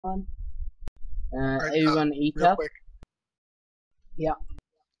on. Alright, Everyone eat real up. quick, Yeah.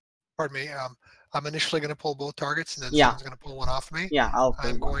 pardon me. I'm initially going to pull both targets, and then Yeah. someone's going to pull one off me. Yeah, I'll pull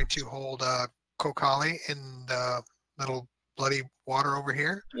I'm one. going to hold Kokali in the little bloody water over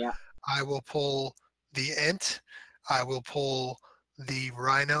here. Yeah. I will pull the Ent. I will pull the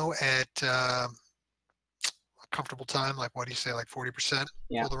Rhino at a comfortable time, like what do you say, like 40%?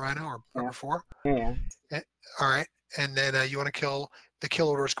 Yeah. Pull the Rhino or number 4? Yeah. All right, and then you want to kill, the kill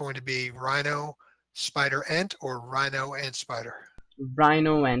order is going to be Rhino, Spider, Ent, or Rhino and Spider?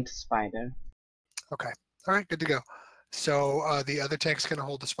 Rhino and Spider. Okay, all right, good to go. So the other tank's going to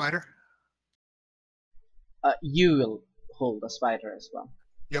hold the Spider? You will hold the Spider as well.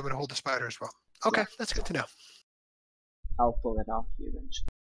 You're going to hold the Spider as well. Okay, Yeah. That's good to know. I'll pull it off you eventually.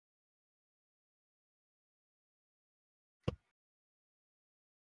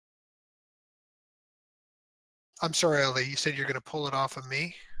 I'm sorry, Ali, you said you're going to pull it off of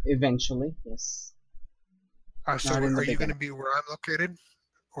me? Eventually, yes. So Not in the are you going to beginning. be where I'm located?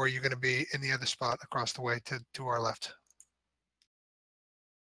 Or are you going to be in the other spot across the way to our left?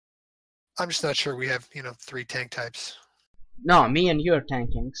 I'm just not sure. We have, 3 tank types. No, me and you are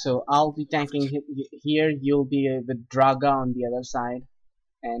tanking. So I'll be tanking here. You'll be with Draga on the other side,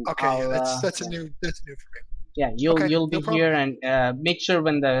 and Okay, I'll. yeah, that's new for me. Yeah, you'll Okay, you'll no be problem. here, and make sure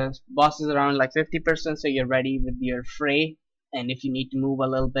when the boss is around like 50%, so you're ready with your fray. And if you need to move a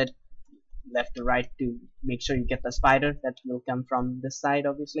little bit left to right to make sure you get the spider that will come from this side,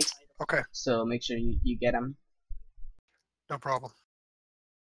 obviously. Okay, So make sure you get him. no problem.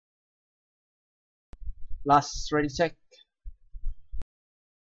 Last ready check.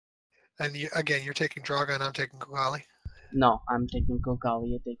 And again, you're taking Draga and I'm taking Kokali. No, I'm taking Kokali,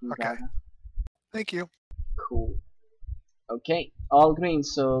 you're taking Okay. Draga. Thank you. Cool. Okay, all green.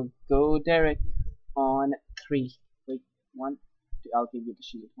 So go Derek on 3. Wait, 1, 2. I'll give you the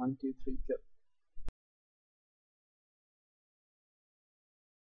shield. 1, 2, 3, go.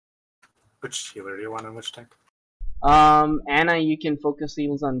 Which healer do you want on which tank? Anna, you can focus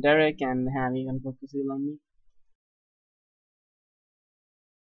heals on Derek, and Ham, you can focus heal on me.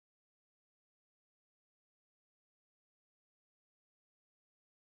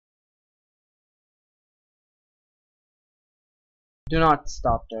 Do not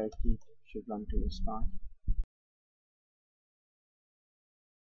stop, Derek. You should run to your spot.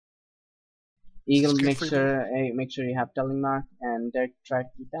 Eagle, make sure you have telling mark, and Derek try to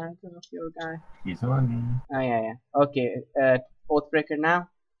keep that of your guy. He's on me. Oh yeah. Okay. Oathbreaker now.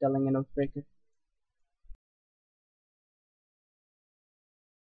 Telling an Oathbreaker.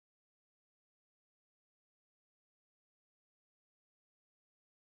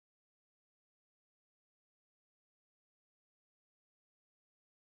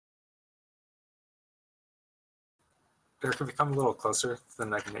 Derek, if you come a little closer,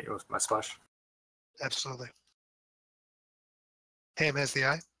 then I can hit you with my splash. Absolutely. Ham has the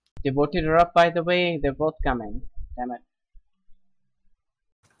eye. Devoted are up, by the way. They're both coming. Damn it.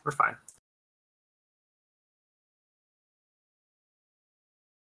 We're fine.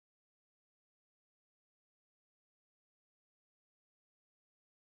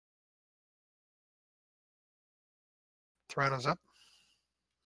 Rhino's up.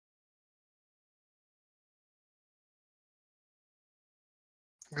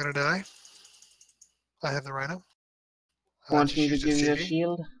 I'm gonna die. I have the Rhino. Want me to give you a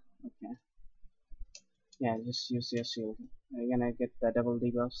shield? Okay. Yeah, just use your shield. You're gonna get the double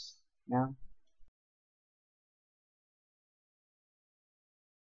debuffs now.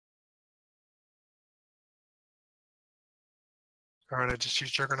 Alright, I just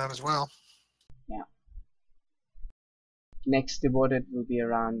used Juggernaut as well. Yeah. Next devoted will be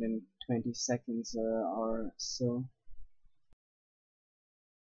around in 20 seconds or so.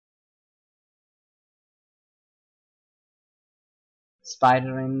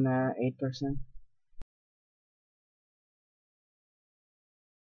 Spider in 8%.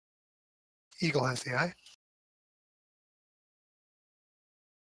 Eagle has the eye.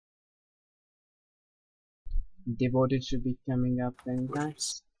 Devoted should be coming up anytime.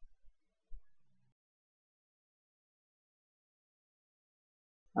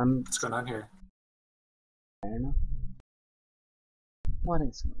 What's going on here? I don't know. What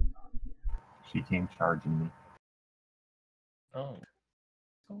is going on here? She came charging me. Oh.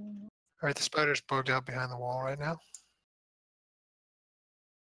 Alright, the spider's bugged out behind the wall right now.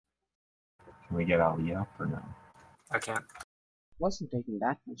 Can we get Ali up or no? I can't. Wasn't taking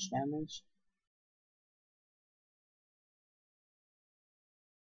that much damage.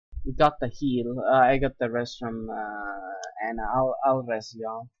 You got the heal. I got the rest from Anna. I'll rest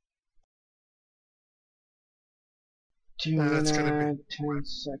y'all. 2 It's gonna be minutes, 10 whip.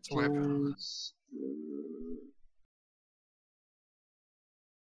 seconds.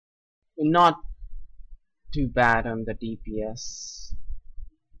 Not too bad on the DPS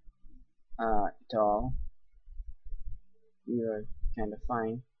at all. We were kind of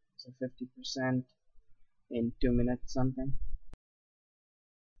fine. So 50% in 2 minutes something.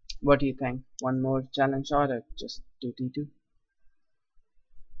 What do you think? One more challenge order, just 2T2?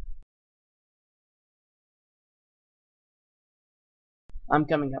 I'm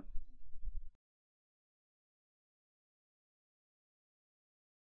coming up.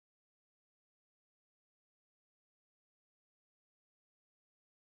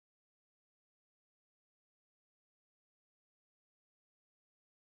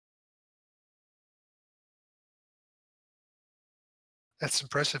 That's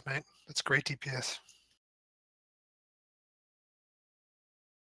impressive, mate. That's great DPS.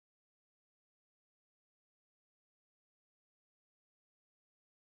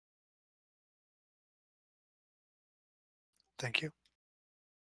 Thank you.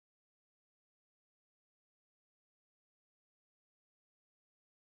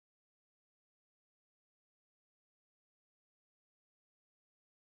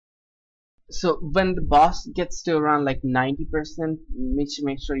 So when the boss gets to around like 90%,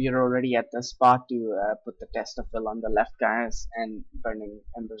 make sure you're already at the spot to put the tester fill on the left, guys, and burning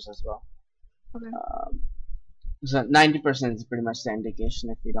embers as well. Okay. So 90% is pretty much the indication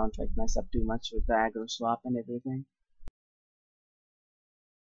if you don't like mess up too much with the aggro swap and everything.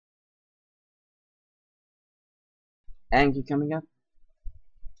 Angie coming up.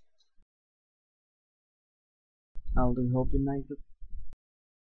 I'll do hope in my group.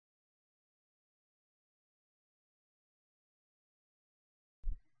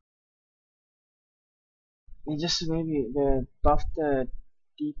 You just maybe buff the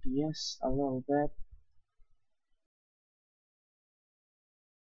DPS a little bit.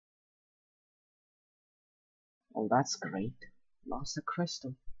 Oh, that's great. Lost a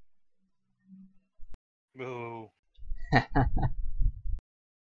crystal. Boo.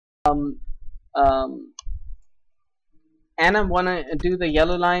 Anna, wanna do the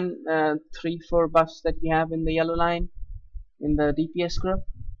yellow line 3-4 buffs that we have in the yellow line in the DPS group?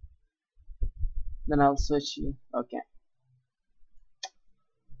 Then I'll switch you. Okay.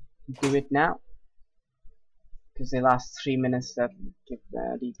 Do it now. Because the last 3 minutes that give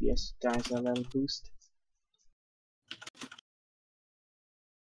the DPS guys a little boost.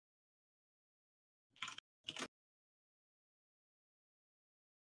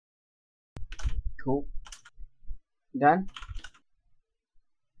 Cool. Done?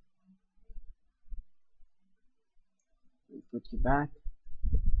 We'll put you back.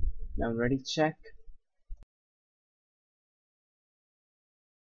 Now ready, check.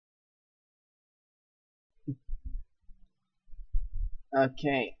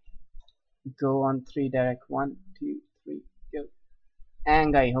 Okay. Go on 3 direct. 1, 2, 3, go.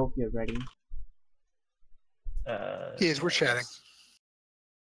 And I hope you're ready. He is. We're chatting.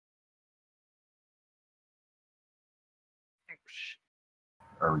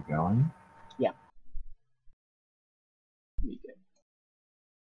 Are we going? We good.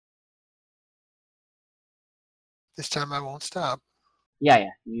 This time I won't stop. Yeah,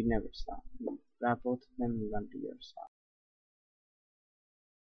 you never stop. You grab both of them and run to your stop.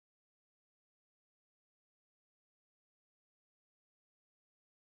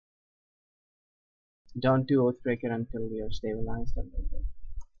 Don't do Oathbreaker until you're stabilized a little bit.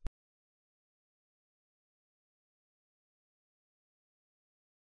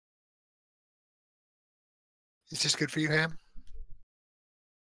 Is this good for you, Ham?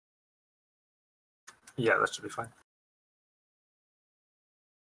 Yeah, that should be fine.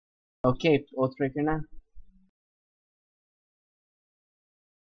 Okay, Oathbreaker now.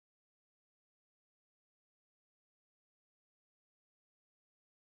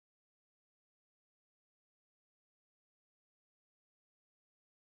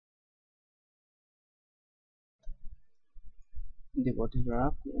 Devoted are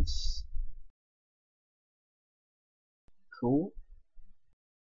up, yes. Cool.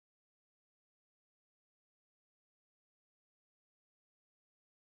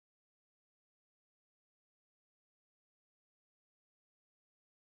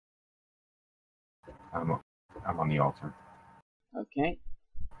 I'm on the altar. Okay.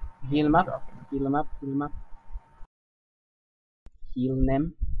 Heal him up. Dropping. Heal him up. Heal him up. Heal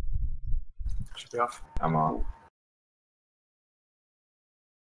them. Should be off. I'm off.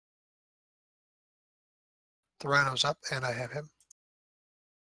 The rhino's up, and I have him.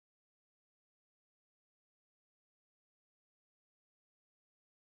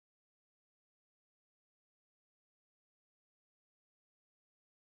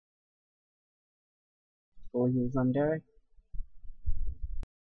 Full use on Derek.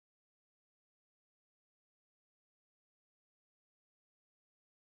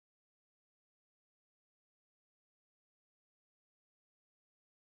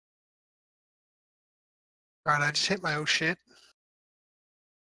 Alright, I just hit my oh shit.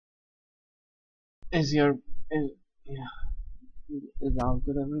 Is your yeah is all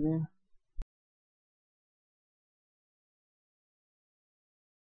good over there?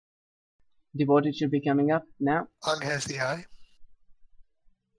 Devoted should be coming up now. Ung has the eye.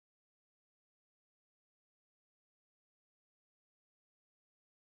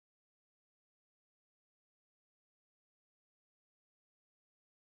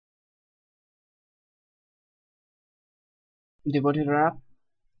 Devoted are up.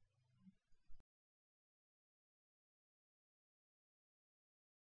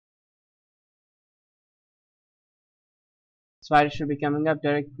 Spider should be coming up.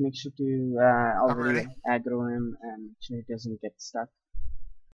 Derek, make sure to already ready. aggro him and make sure he doesn't get stuck.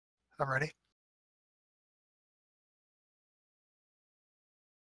 I'm ready.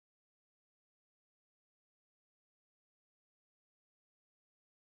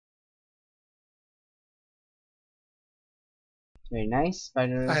 Very nice.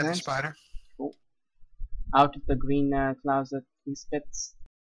 Spider I is have the next. spider. Cool. Out of the green clouds that he spits.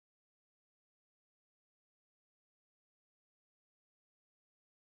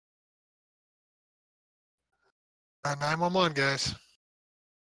 Uh, 911, guys.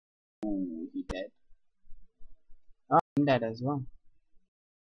 Ooh, he dead. Oh, I'm dead as well.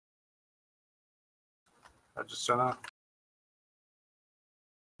 I just don't know.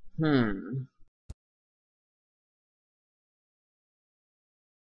 Hmm.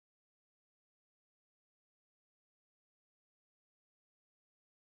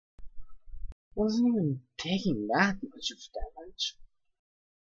 Wasn't even taking that much of damage.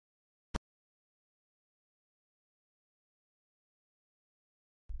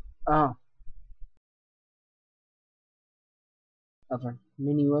 Oh. Our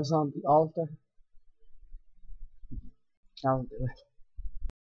mini was on the altar. I'll do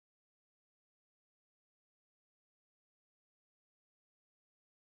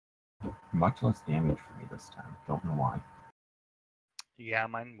it. Much less damage for me this time. Don't know why. Yeah,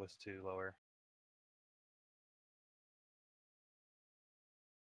 mine was too lower.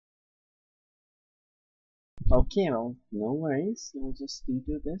 Okay, well, no worries. We'll just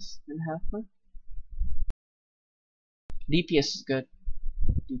redo this and have fun. DPS is good.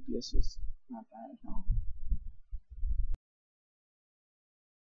 DPS is not bad at all.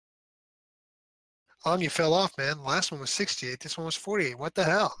 Ung, you fell off, man. The last one was 68. This one was 48. What the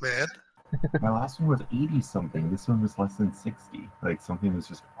hell, man? My last one was 80 something. This one was less than 60. Like something was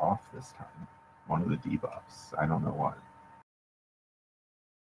just off this time. One of the debuffs. I don't know what.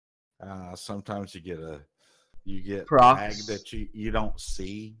 Sometimes you get Procs. lag that you don't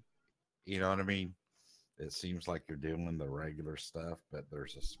see. You know what I mean? It seems like you're doing the regular stuff, but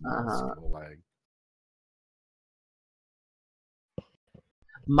there's a small skill lag.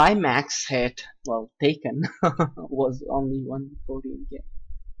 My max hit, well, taken, was only 114k.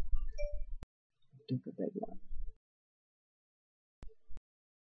 Took a big one.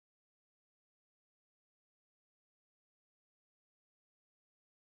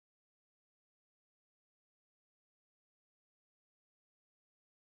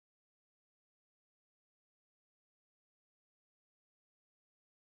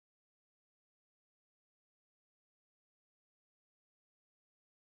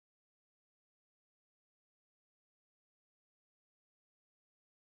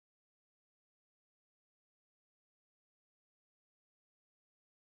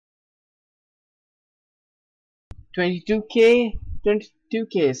 $22k?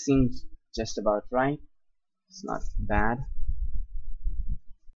 $22k seems just about right. It's not bad.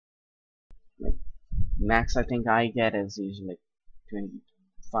 Like, max I think I get is usually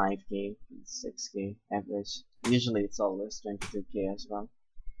 25k, 6k average. Usually it's always 22k as well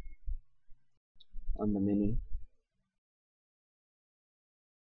on the mini.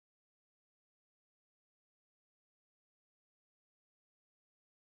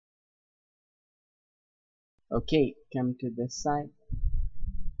 Okay, come to this side.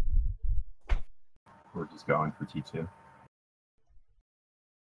 We're just going for T2.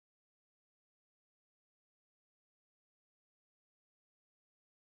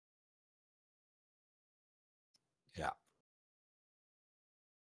 Yeah.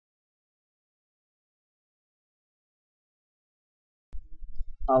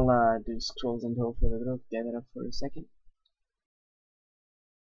 I'll do scrolls and hold for the group, gather up for a second.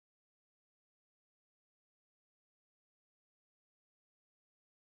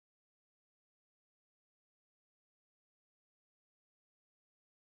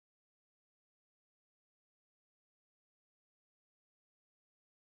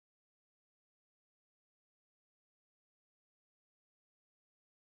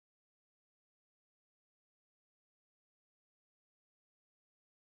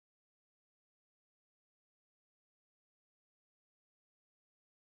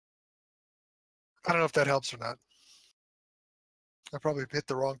 I don't know if that helps or not. I probably hit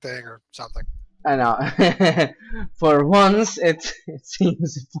the wrong thing or something. I know. For once, it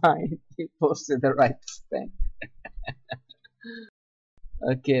seems fine. You posted the right thing.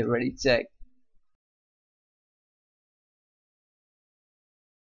 Okay, ready, check.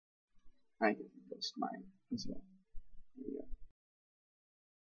 I can post mine as well. There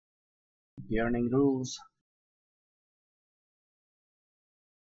we go. Burning rules.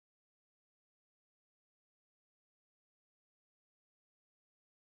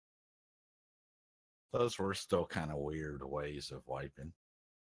 Those were still kind of weird ways of wiping.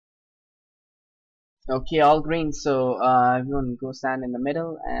 Okay, all green. So everyone go stand in the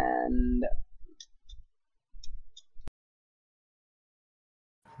middle and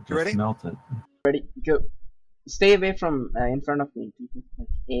You ready? Just melt it. ready, go. Stay away from in front of me, people like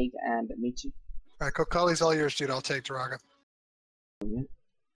Egg and Michi. All right, Kokali's all yours, dude. I'll take Taraga.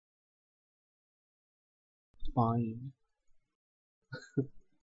 Fine.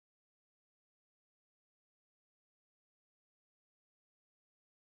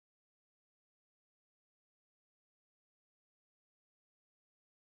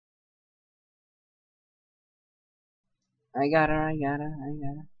 I got her. I got her. I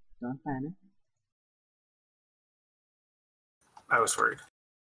got her. Don't panic. I was worried.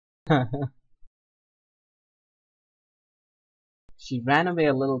 She ran away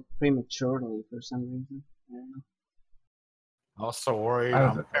a little prematurely for some reason. I don't know. Also worried I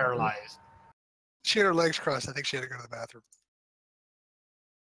was I'm affected. paralyzed. She had her legs crossed. I think she had to go to the bathroom.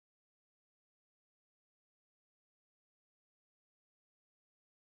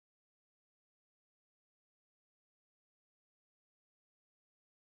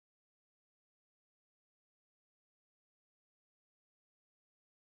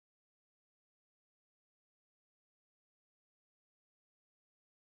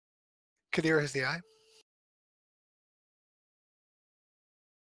 Kadir has the eye.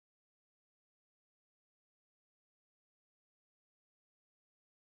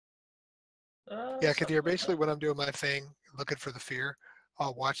 Yeah, Kadir, basically when I'm doing my thing, looking for the fear,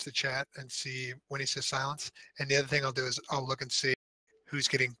 I'll watch the chat and see when he says silence. And the other thing I'll do is I'll look and see who's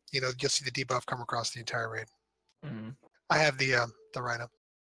getting, you'll see the debuff come across the entire raid. Mhm. I have the Rhino.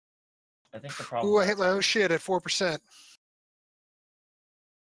 I think the problem. Ooh, I hit my own shit at 4%.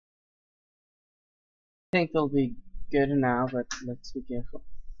 I think we'll be good now, but let's be careful.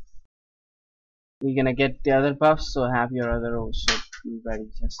 You're gonna get the other buffs, so have your other old shit ready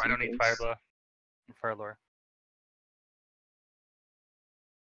just I in don't need case. fire blow. Fire lore.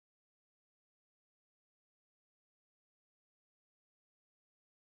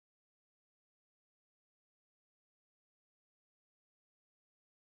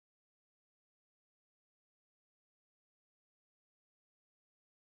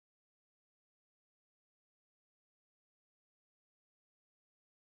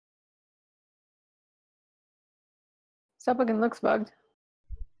 Supplicant looks bugged.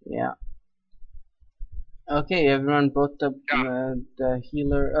 Yeah. Okay, everyone, both the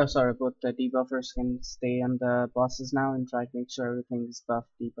healer, both the debuffers can stay on the bosses now and try to make sure everything is buffed,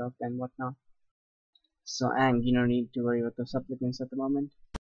 debuffed, and whatnot. So, Ang, you don't need to worry about the supplicants at the moment.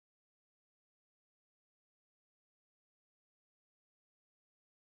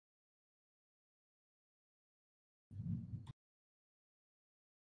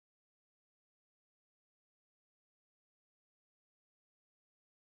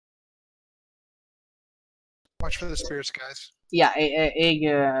 Watch for the spirits, guys. Yeah, Egg,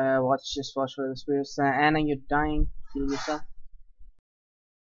 just watch for the spirits. Anna, you're dying. Heal yourself.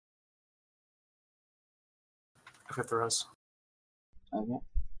 I've got the res. Okay.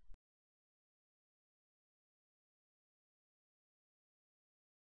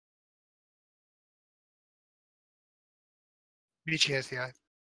 Michi has the eye.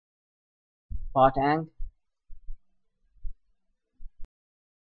 Pot Ang.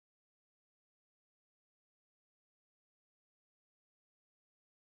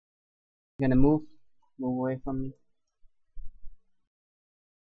 You're gonna move away from me.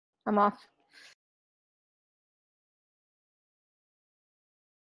 I'm off.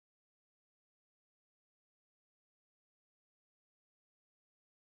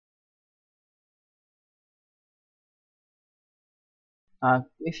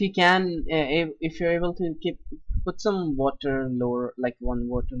 If you can, if you're able to put some water lore, like one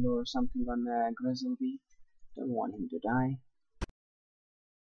water lore or something on Grizzleby. Don't want him to die.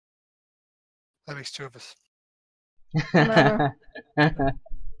 That makes two of us. Whatever.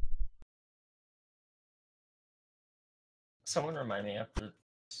 Someone remind me after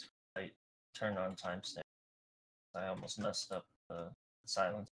I turn on timestamp. I almost messed up the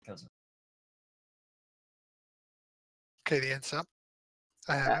silence because of Okay, the ends up.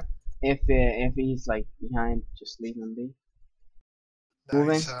 I have him. If he's like behind, just leave him be. No,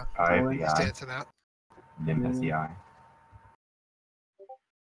 Moving. he's, I have Moving. the he's eye. dancing out. Nim has the eye.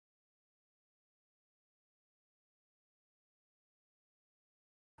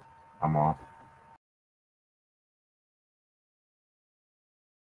 I'm off.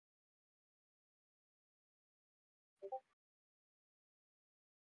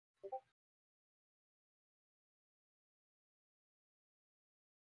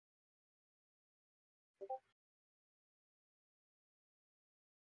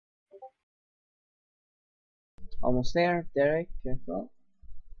 Almost there, Derek. Careful.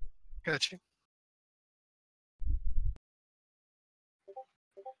 Got you.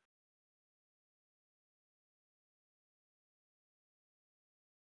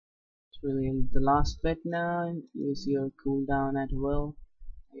 It's really in the last bit now. Use your cooldown at will.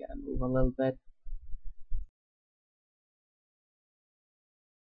 I gotta move a little bit.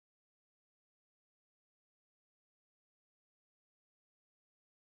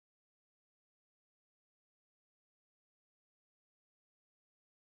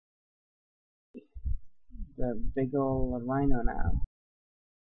 The big ol' rhino now.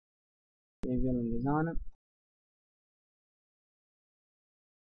 Revealing is on it.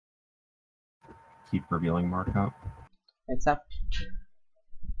 Keep revealing markup. It's up.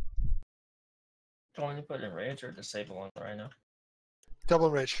 Going to put in rage or disable on the rhino?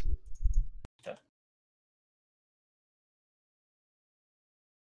 Double rage.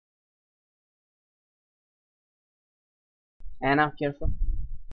 Anna, careful.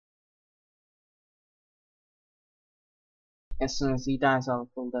 As soon as he dies, I'll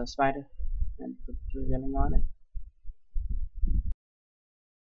pull the spider and put revealing on it.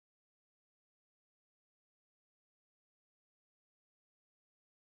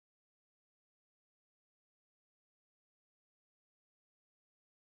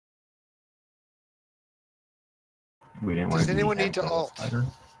 We didn't want Does to anyone need to the alt? spider.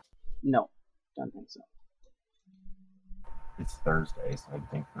 No, don't think so. It's Thursday, so I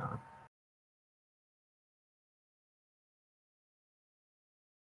think not.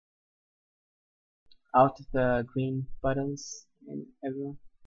 Out of the green buttons in everyone.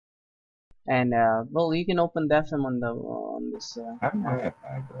 And well, you can open the FM on this. Have my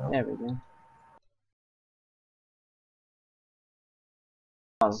bag, bro. There we go.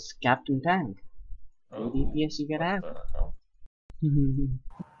 As Captain Tank. Oh, DPS you get out. what the hell?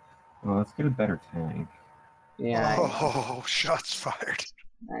 Well, let's get a better tank. Yeah, Oh, shots fired.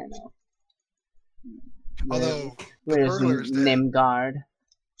 I know. Although the Where's burglar is dead. Nimgard?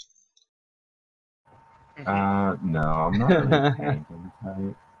 No, I'm not really a tanking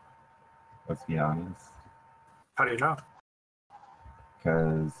type. Let's be honest. How do you know?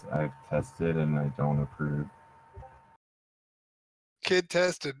 Because I've tested and I don't approve. Kid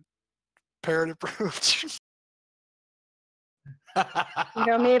tested. Parent approved. You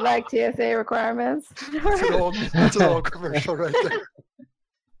don't need like TSA requirements. That's an old commercial right there.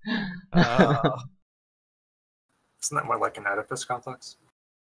 Isn't that more like an Oedipus complex?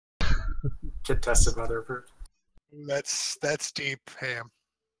 Kid tested, mother approved. That's deep, Ham.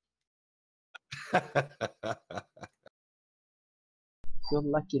 Good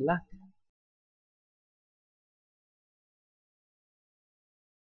lucky luck.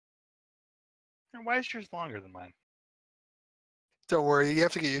 And why is yours longer than mine? Don't worry, you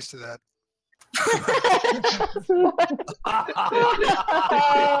have to get used to that. You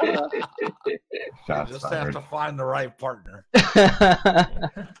Shots just fired. have to find the right partner.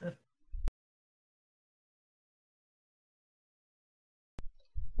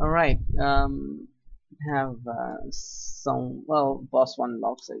 Alright, have some, well, boss 1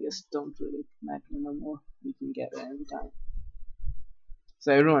 locks I guess don't really matter no more. We can get it every time.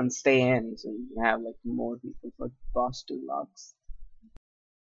 So everyone stay in, so you can have like more people for boss 2 locks.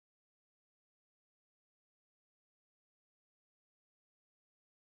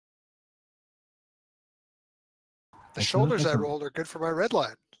 The shoulders I rolled are good for my red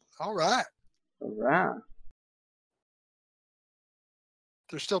line. All right. Hurrah!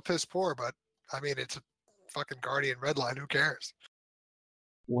 They're still piss poor, but I mean, it's a fucking Guardian red line. Who cares?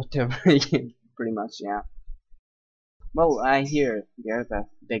 Whatever, pretty much, yeah. Well, I hear they're the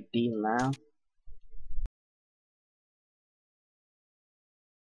big deal now.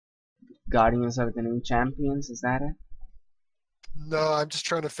 Guardians are the new champions, is that it? No, I'm just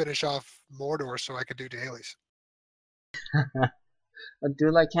trying to finish off Mordor so I can do dailies. But do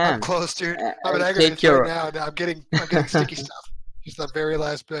like I'm can. close, dude. I'm an Take aggregate your- right now. And I'm getting sticky stuff. Just that very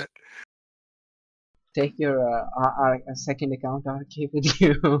last bit. Take your second account RK with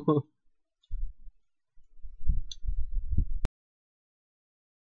you.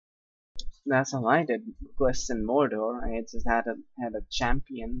 That's how I did quests in Mordor. I just had a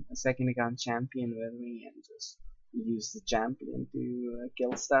champion, a second account champion with me, and just used the champion to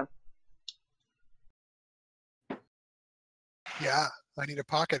kill stuff. Yeah, I need a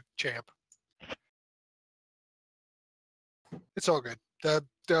pocket champ. It's all good. The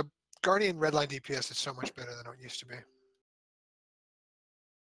Guardian Redline DPS is so much better than it used to be.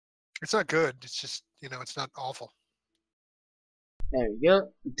 It's not good. It's just, it's not awful. There we go.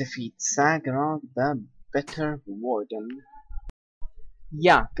 Defeat Sagarok, the Bitter Warden.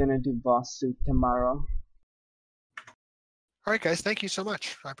 Yeah, gonna do boss suit tomorrow. All right, guys. Thank you so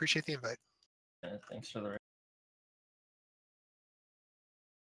much. I appreciate the invite. Thanks for the.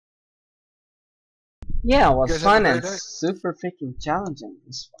 Yeah, it was guys have a fun great and night. super freaking challenging.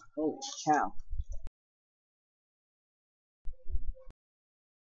 This one. Holy cow.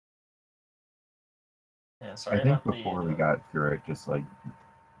 Yeah, sorry I think about before the, we got through it, just like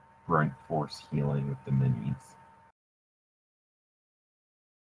brunt force healing with the minis.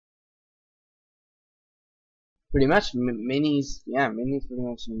 Pretty much minis, yeah, minis pretty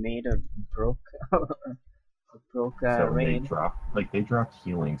much made a broke So when they raid. dropped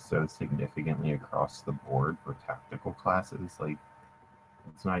healing so significantly across the board for tactical classes, like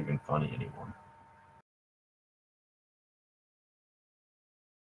it's not even funny anymore.